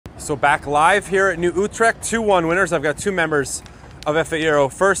So back live here at New Utrecht, 2-1 winners. I've got two members of FA Euro.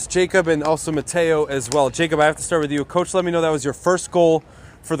 First, Jacob, and also Matteo as well. Jacob, I have to start with you. Coach, let me know that was your first goal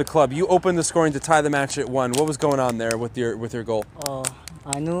for the club. You opened the scoring to tie the match at 1. What was going on there with your goal?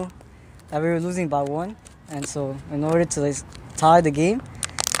 I knew that we were losing by 1, and so in order to tie the game,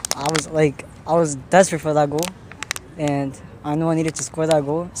 I was desperate for that goal, and I knew I needed to score that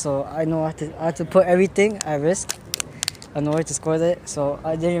goal. So I know I had to put everything at risk in order to score that. So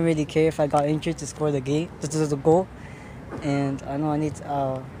I didn't really care if I got injured to score the goal, and I know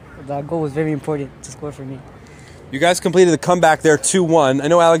that goal was very important to score for me. You guys completed the comeback there, 2-1. I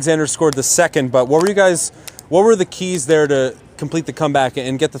know Alexander scored the second, but what were the keys there to complete the comeback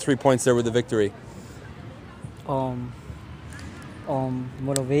and get the 3 points there with the victory?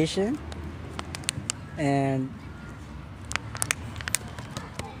 Motivation and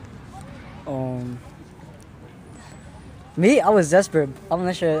me, I was desperate. I'm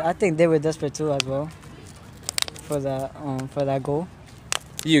not sure. I think they were desperate too as well for that goal.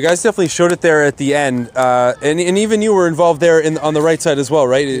 You guys definitely showed it there at the end, and even you were involved there on the right side as well,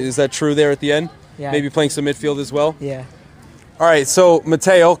 right? Is that true there at the end? Yeah. Maybe playing some midfield as well? Yeah. All right, so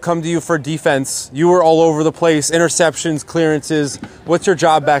Matteo, come to you for defense. You were all over the place, interceptions, clearances. What's your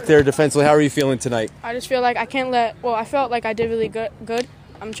job back there defensively? How are you feeling tonight? I just feel like I felt like I did really good.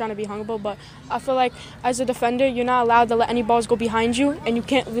 I'm trying to be humble, but I feel like as a defender, you're not allowed to let any balls go behind you, and you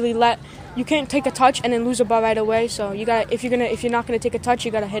can't take a touch and then lose a ball right away. So you got if you're not gonna take a touch,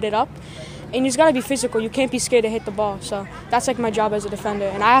 you gotta hit it up, and you just gotta be physical. You can't be scared to hit the ball. So that's like my job as a defender,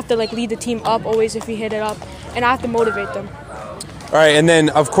 and I have to lead the team up always if we hit it up, and I have to motivate them. All right, and then,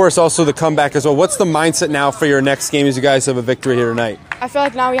 of course, also the comeback as well. What's the mindset now for your next game as you guys have a victory here tonight? I feel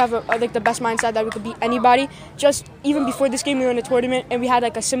like now we have the best mindset that we could beat anybody. Just even before this game, we were in a tournament, and we had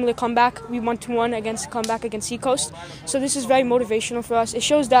a similar comeback. We won 2-1 against Seacoast. So this is very motivational for us. It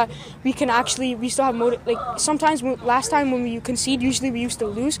shows that we still have sometimes last time when we concede, usually we used to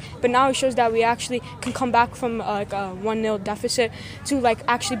lose, but now it shows that we actually can come back from a 1-0 deficit to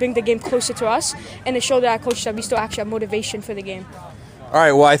actually bring the game closer to us, and it showed that our coach that we still actually have motivation for the game. All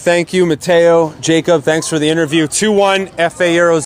right, well, I thank you, Matteo, Jacob. Thanks for the interview. 2-1 FA Euros.